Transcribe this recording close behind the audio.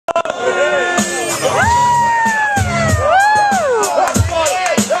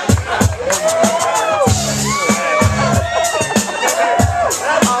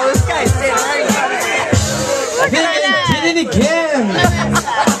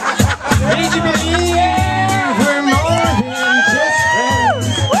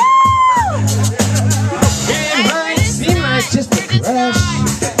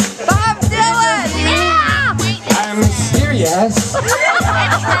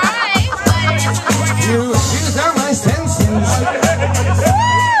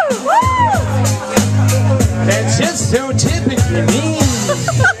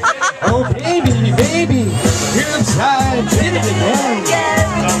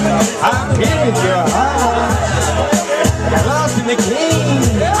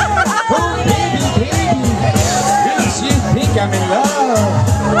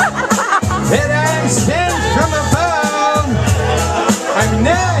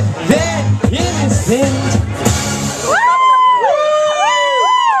not that innocent.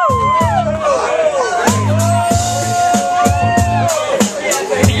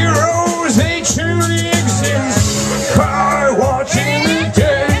 Heroes, they truly exist by watching the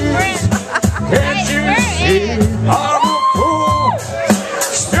days. Can't you see I'm a fool?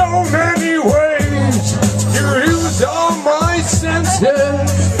 So many ways to lose all my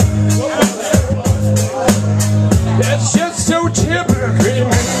senses. That's just so typically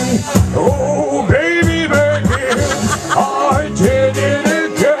me. Oh baby, baby, I did it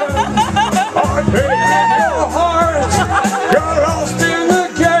again. I paid your heart, got lost in the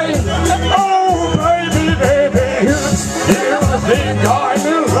game. Oh baby, baby, you think I'm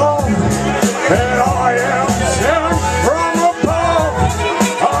alone, and I am sent from above.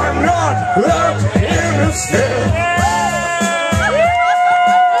 I'm not that innocent.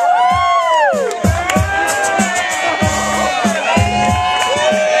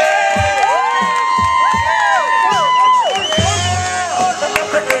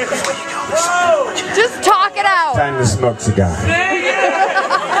 Time to smoke cigar.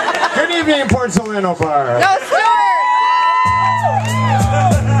 Good evening, Port Salerno Bar. Go Stuart!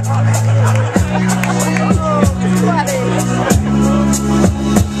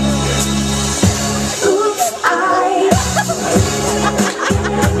 Oops,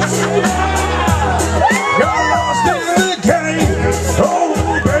 Got lost in the game. Oh,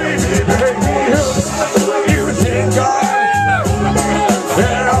 baby, baby. You think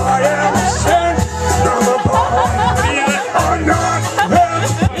that I am sent from above. I'm not that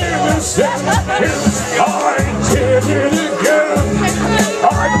innocent. I did it again. I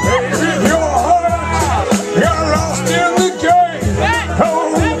paid with your heart. Got lost in the game.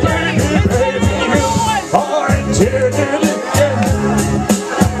 Oh, baby, baby. I did it again.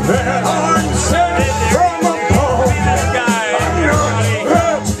 That I'm sent from above. I'm not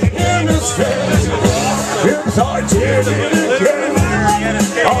that innocent. Yes, I did it again.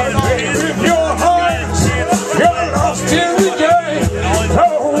 I paid with your heart. Got lost in the game. Oh,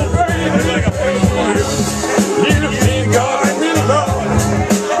 baby, baby. You think I'm in love,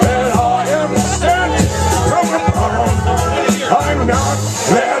 that I am sent from above. I'm not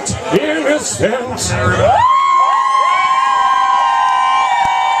that innocent.